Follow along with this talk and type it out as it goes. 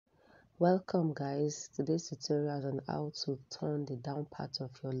Welcome guys, today's tutorial is on how to turn the down part of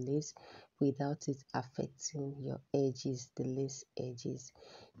your lace without it affecting your edges, the lace edges.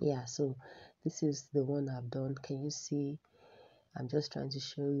 Yeah, so this is the one I've done. Can you see? I'm just trying to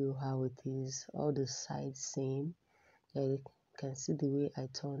show you how it is. All the sides same. Yeah, you can see the way I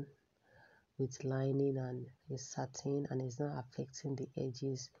turn with lining and the satin, and it's not affecting the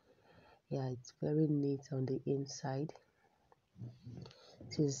edges. Yeah, it's very neat on the inside.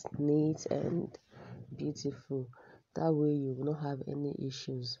 It is neat and beautiful. That way you will not have any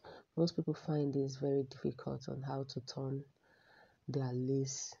issues. Most people find this very difficult on how to turn their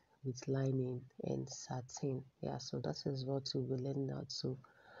lace with lining and satin. Yeah, so that is what we'll be learning how to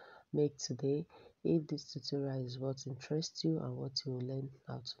make today. If this tutorial is what interests you and what you will learn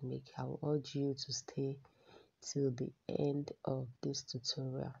how to make, I will urge you to stay till the end of this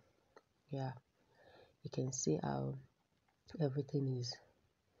tutorial. Yeah, you can see how everything is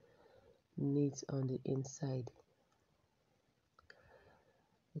neat on the inside.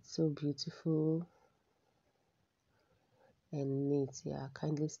 It's so beautiful and neat. Yeah,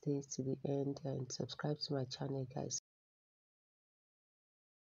 kindly stay to the end and subscribe to my channel, guys.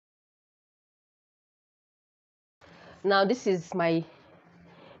 Now this is my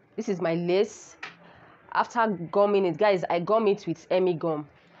lace. After gumming it, guys, I gum it with Emi gum.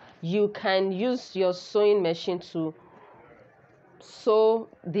 You can use your sewing machine to sew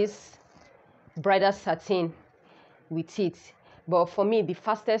this bridal satin with it, but for me the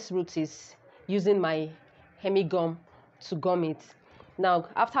fastest route is using my Hemi gum to gum it. Now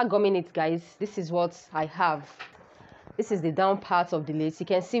after gumming it, guys, this is what I have. This is the down part of the lace. You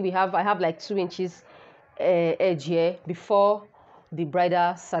can see I have like 2 inches edge here before the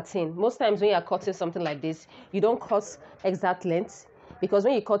bridal satin. Most times when you are cutting something like this, you don't cut exact length, because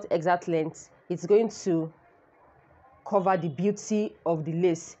when you cut exact length, it's going to cover the beauty of the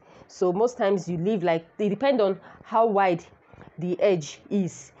lace. So most times you leave, like, they depend on how wide the edge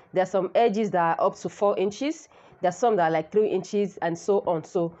is. There are some edges that are up to 4 inches. There are some that are like 3 inches and so on.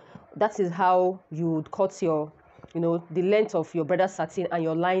 So that is how you would cut your, the length of your bridal satin, and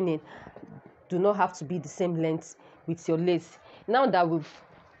your lining do not have to be the same length with your lace. Now that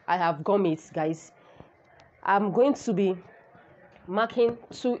I have gummed it, guys, I'm going to be marking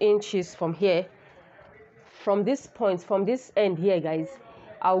 2 inches from here. From this point, from this end here, guys,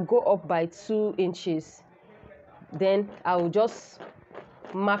 I'll go up by 2 inches. Then I'll just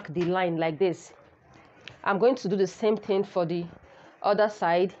mark the line like this. I'm going to do the same thing for the other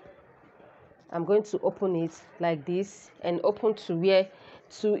side. I'm going to open it like this and open to where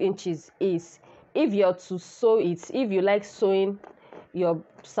 2 inches is. If you're to sew it, if you like sewing your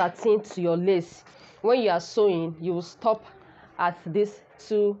satin to your lace, when you are sewing, you will stop at this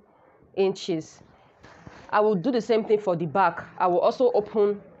 2 inches. I will do the same thing for the back. I will also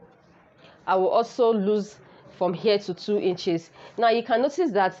lose from here to 2 inches. Now you can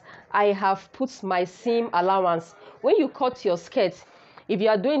notice that I have put my seam allowance. When you cut your skirt, if you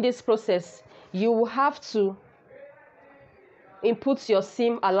are doing this process, you will have to input your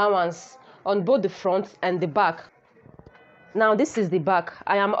seam allowance on both the front and the back. Now this is the back.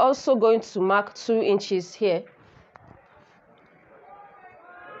 I am also going to mark 2 inches here.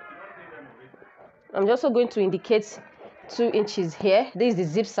 I'm also going to indicate 2 inches here. This is the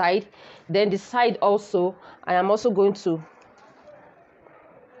zip side. Then the side also, I am also going to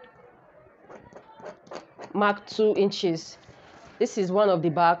mark 2 inches. This is one of the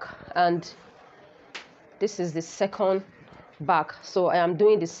back, and this is the second back. So I am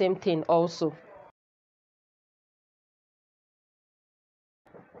doing the same thing also.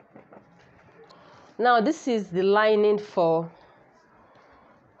 Now this is the lining for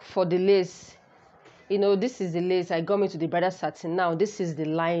the lace. This is the lace. I gum it to the bridal satin. Now this is the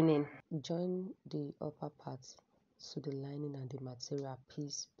lining. Join the upper part to the lining and the material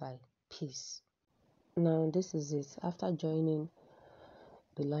piece by piece. Now this is it. After joining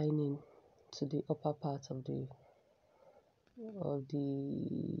the lining to the upper part of the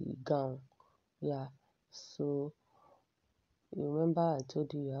gown, yeah, so you remember I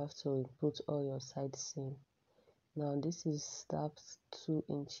told you have to input all your side seam. Now this is that 2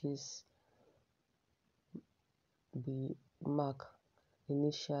 inches the mark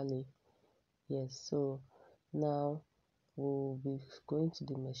initially. Yes, so now we'll be going to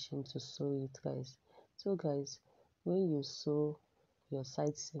the machine to sew it, guys. So guys, when you sew your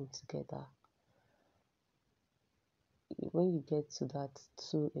side seam together, when you get to that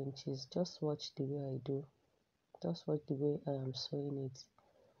 2 inches, just watch the way I do. Just watch the way I am sewing it.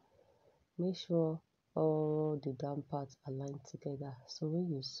 Make sure all the down parts are lined together. So when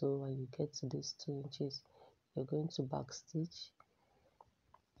you sew and you get to this 2 inches, you're going to back stitch.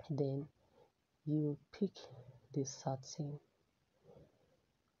 Then you pick the satin.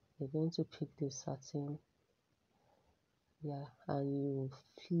 You're going to pick the satin, yeah, and you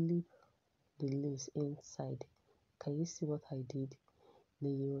flip the lace inside. Can you see what I did?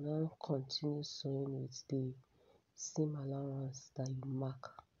 Then you will now continue sewing with the seam allowance that you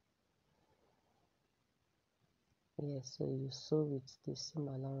mark. Yes, so you sew with the seam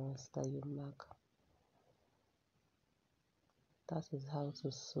allowance that you mark. That is how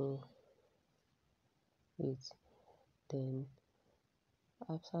to sew it. Then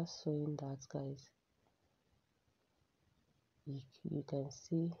after sewing that, guys, you can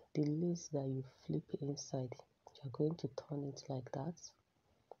see the lace that you flip inside. You're going to turn it like that.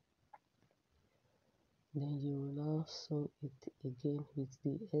 Then you will now sew it again with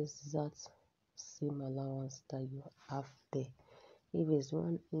the exact seam allowance that you have there. If it's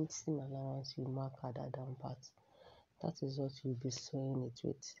 1 inch seam allowance, you mark at that down part. That is what you'll be sewing it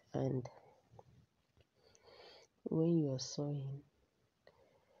with. And when you are sewing,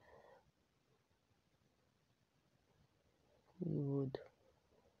 you would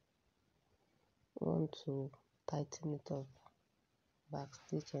want to tighten it up, back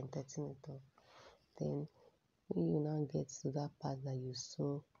stitch and tighten it up. Then when you now get to that part that you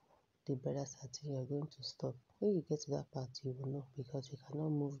sew the bridal satin, you're going to stop. When you get to that part, you will know, because you cannot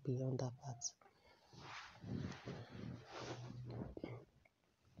move beyond that part.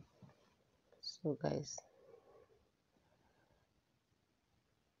 So guys,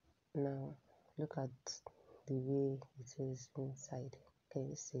 now look at the way it is inside. Can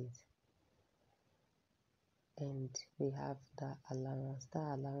you see it? And we have that allowance.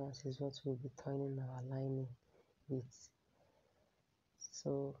 That allowance is what we'll be turning our lining with.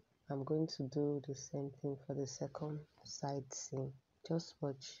 So I'm going to do the same thing for the second side seam. Just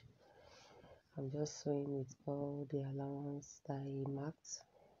watch. I'm just sewing with all the allowance that I marked,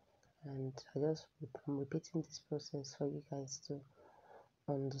 and I'm repeating this process for you guys to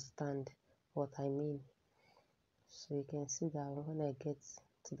understand what I mean. So you can see that when I get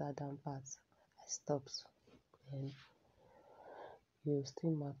to that down part, I stopped. And you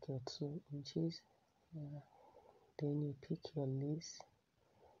still mark your 2 inches. Then you pick your lace,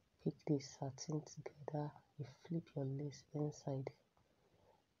 pick the satin together, you flip your lace inside,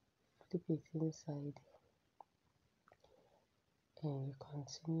 flip it inside, and you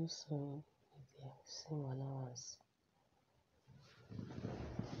continue sewing with the seam allowance.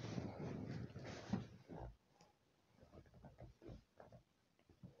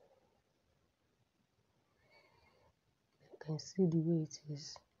 You can see the way it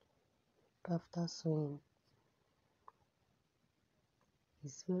is after sewing.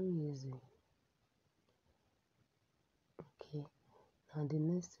 It's very easy. Okay, now the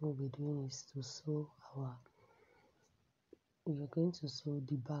next thing we'll be doing is to sew we're going to sew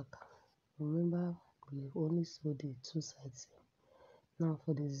the back. Remember, we only sew the 2 sides. Now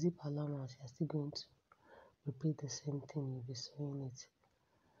for the zip allowance, you're still going to repeat the same thing. You'll be sewing it.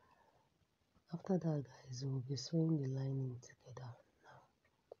 After that, guys, we'll be sewing the lining together now.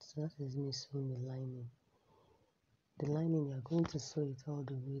 So that is me sewing the lining. The lining, you're going to sew it all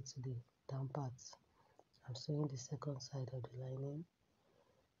the way to the down parts. I'm sewing the second side of the lining.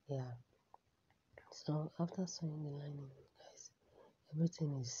 Yeah. So after sewing the lining, guys,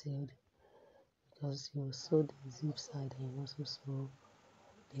 everything is sealed, because you sew the zip side and you also sew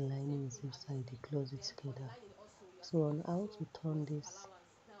the lining zip side. You close it together. So on how to turn this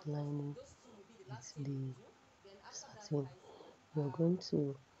lining with the satin, you're going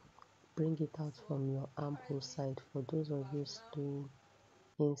to bring it out from your armhole side. For those of you doing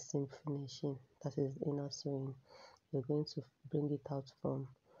inseam finishing, that is inner sewing, you're going to bring it out from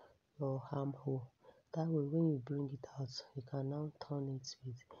your armhole. That way, when you bring it out, you can now turn it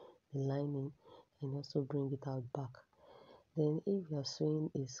with the lining and also bring it out back. Then if you're sewing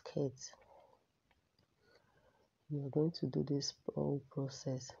a skirt, you're going to do this whole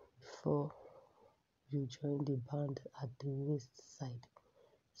process before you join the band at the waist side.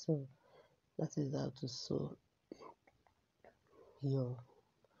 So that is how to sew your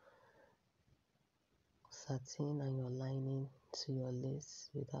satin and your lining to your lace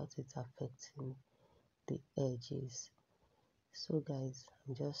without it affecting the edges. So guys,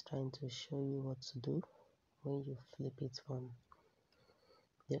 I'm just trying to show you what to do when you flip it from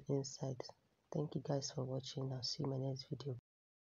the inside. Thank you guys for watching. I'll see you in my next video.